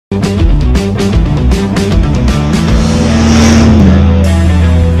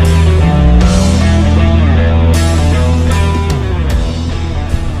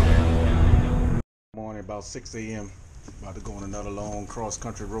about 6 a.m. About to go on another long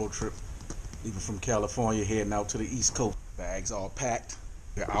cross-country road trip. Leaving from California, heading out to the East Coast. Bags all packed.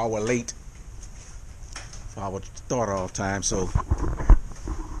 We're an hour late for our start-off time, so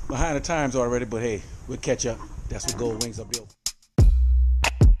behind the times already, but hey, we'll catch up. That's what gold wings are built.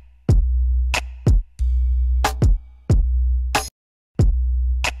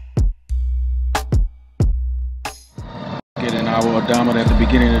 Getting our odometer at the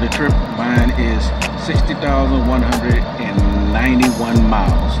beginning of the trip. Mine is 60,191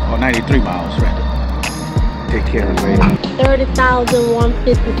 miles, or 93 miles, rather. Take care of it.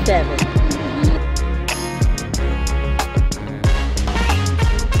 30,157.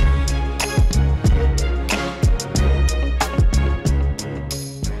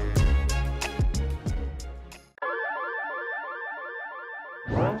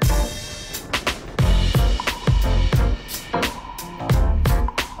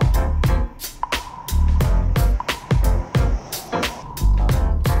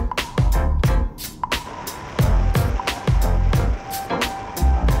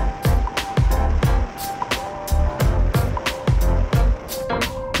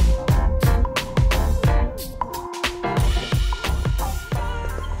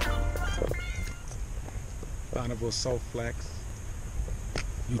 Bonneville Salt Flats,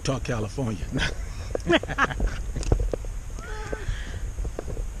 Utah, California.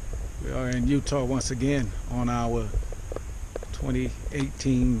 We are in Utah once again on our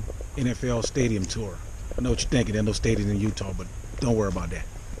 2018 NFL Stadium Tour. I know what you're thinking, there's no stadium in Utah, but don't worry about that.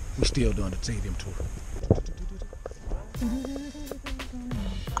 We're still doing the stadium tour.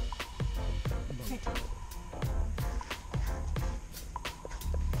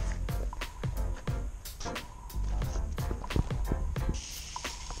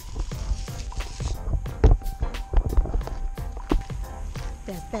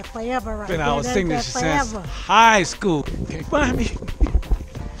 That's that forever right Been there. our That's signature that since forever. high school. Can't find me.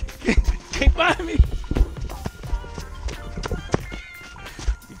 Can't find me.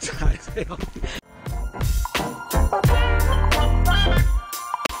 You tired as hell.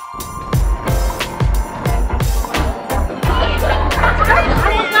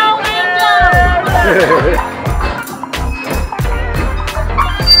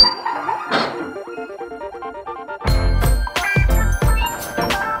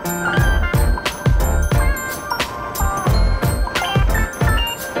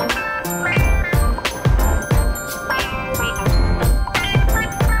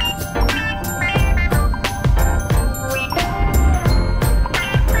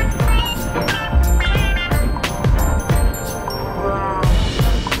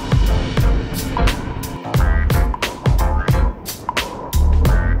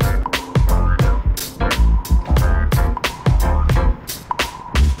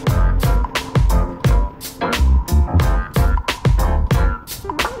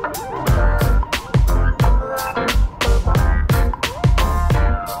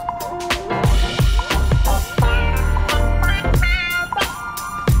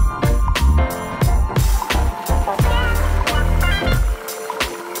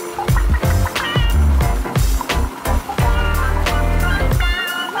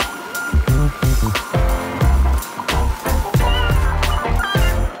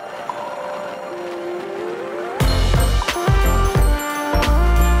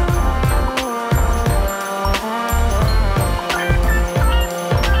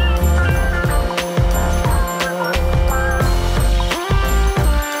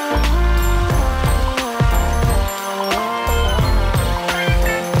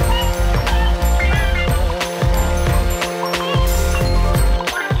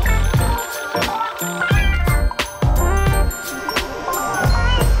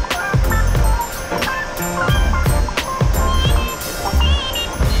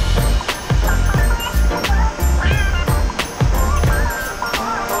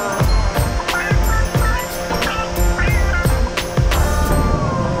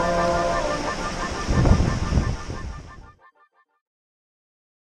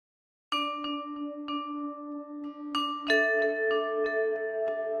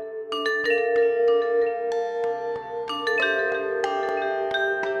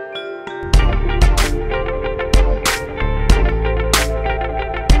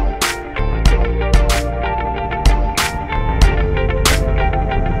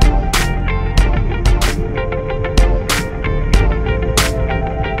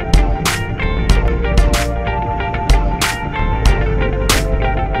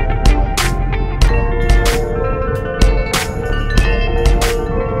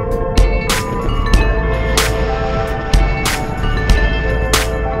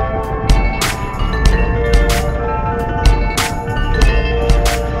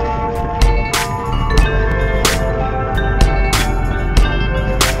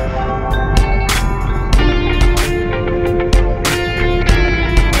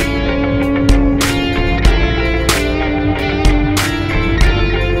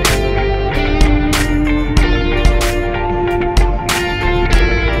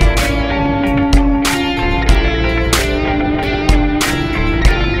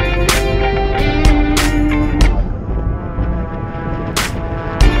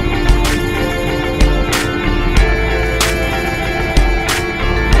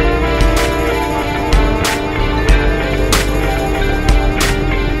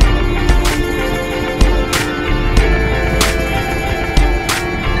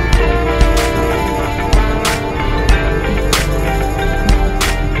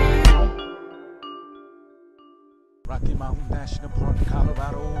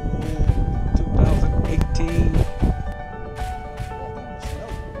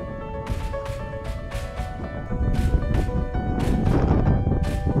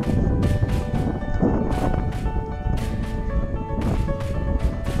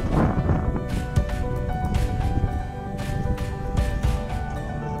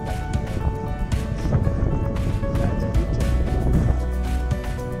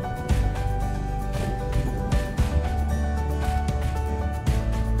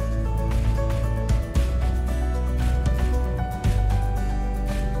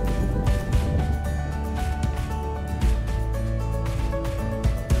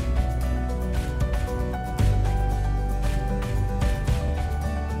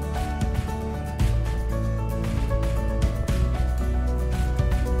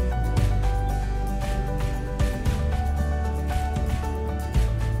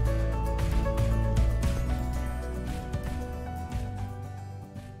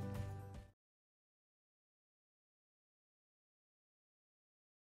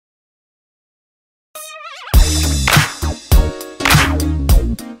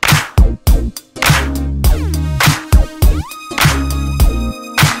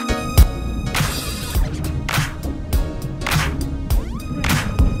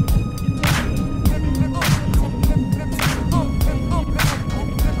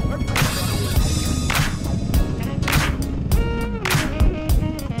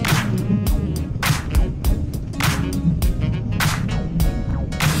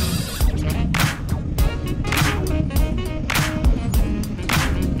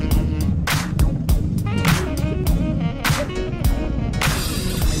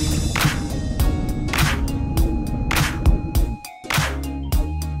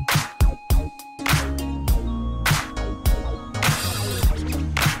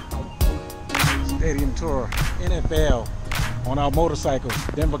 NFL on our motorcycles.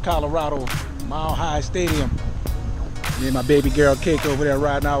 Denver, Colorado, Mile High Stadium. Me and my baby girl Cake over there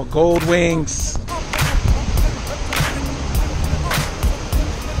riding our Gold Wings.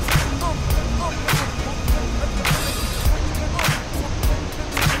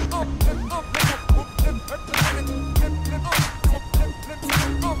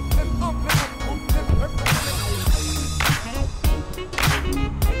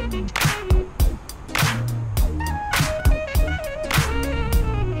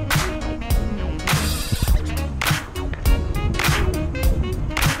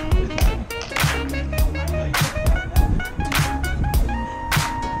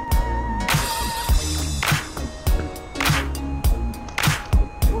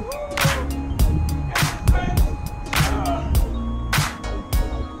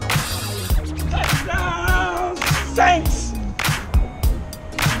 Saints!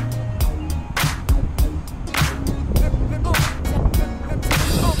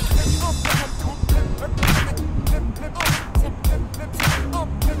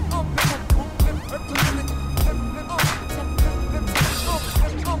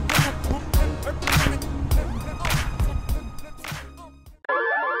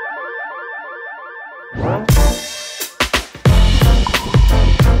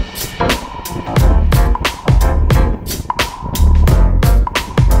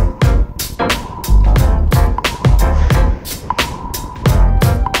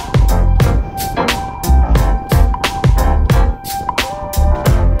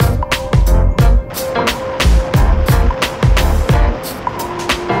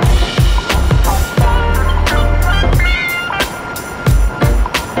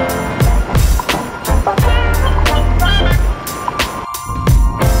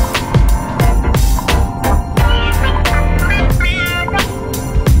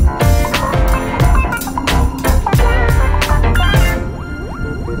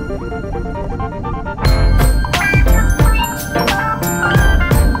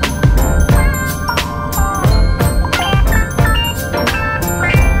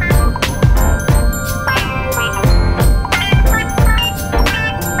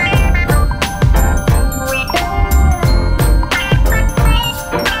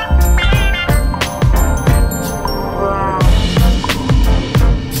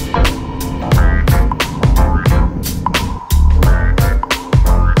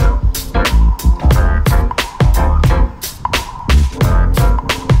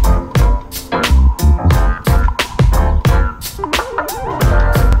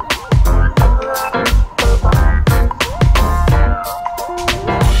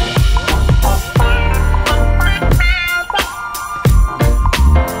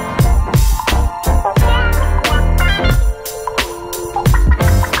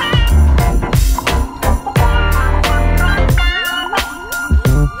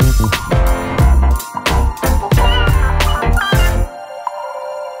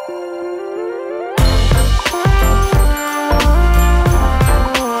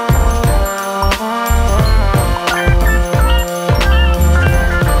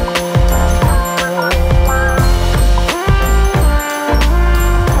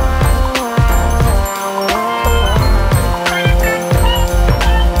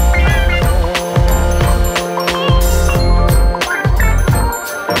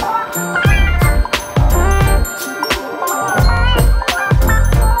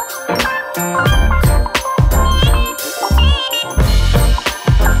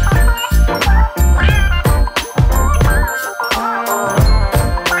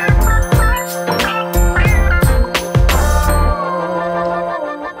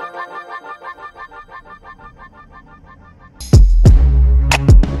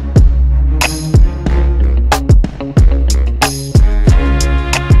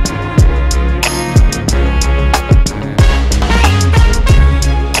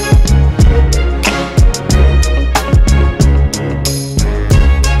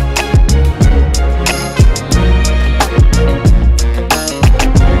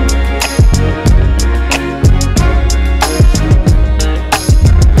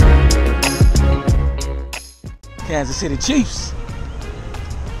 Kansas City Chiefs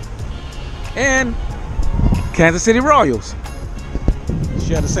and Kansas City Royals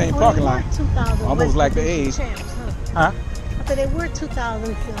share the same parking lot. Almost like the A's. Champs, huh? I said they were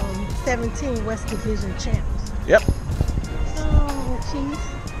 2017 West Division champs. Yep. Oh, Chiefs.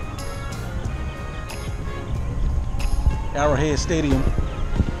 Arrowhead Stadium.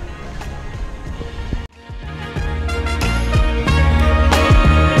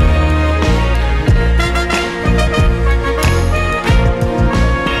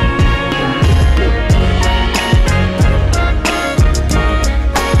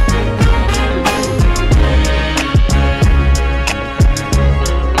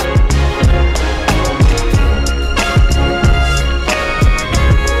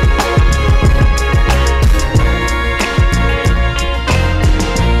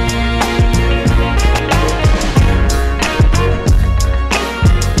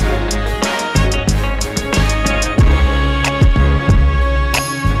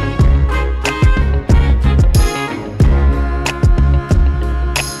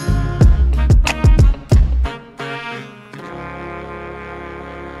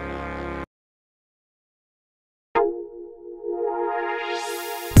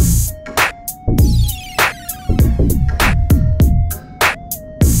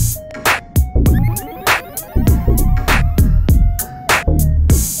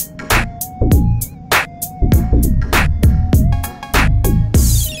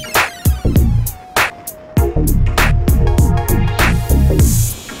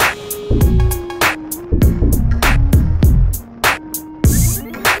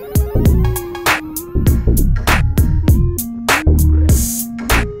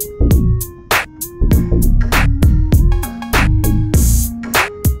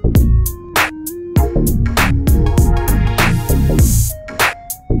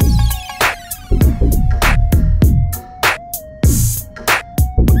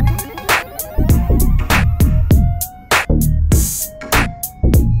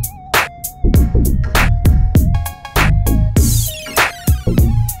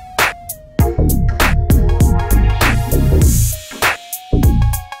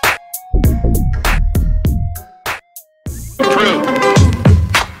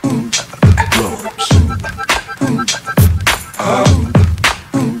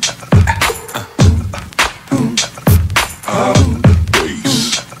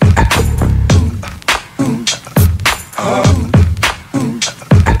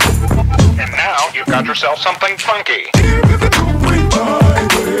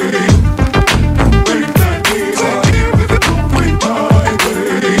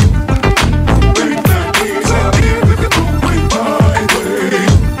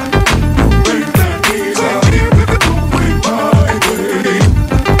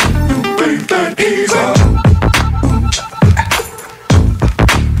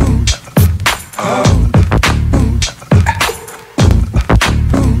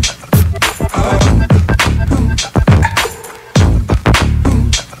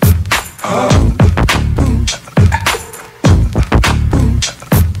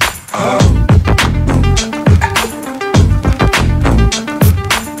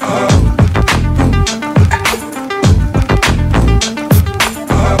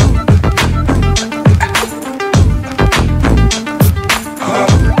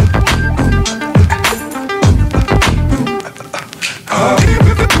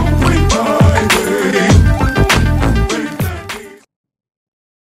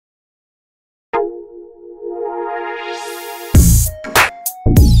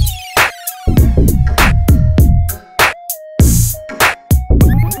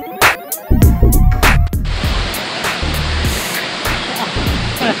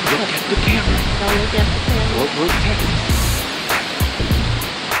 look at the camera. Don't look at the camera. We're taking.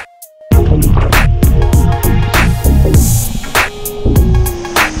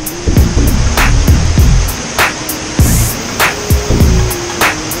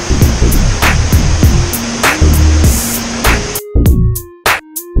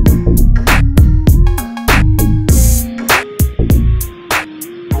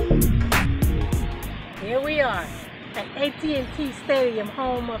 Here we are at AT&T Stadium,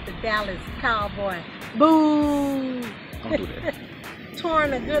 home of the Dallas Cowboys. Boo! Don't do that.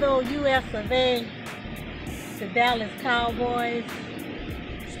 Touring a good old US of A, the Dallas Cowboys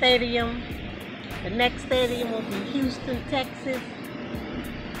Stadium. The next stadium will be Houston, Texas.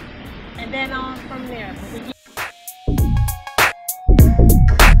 And then on from there.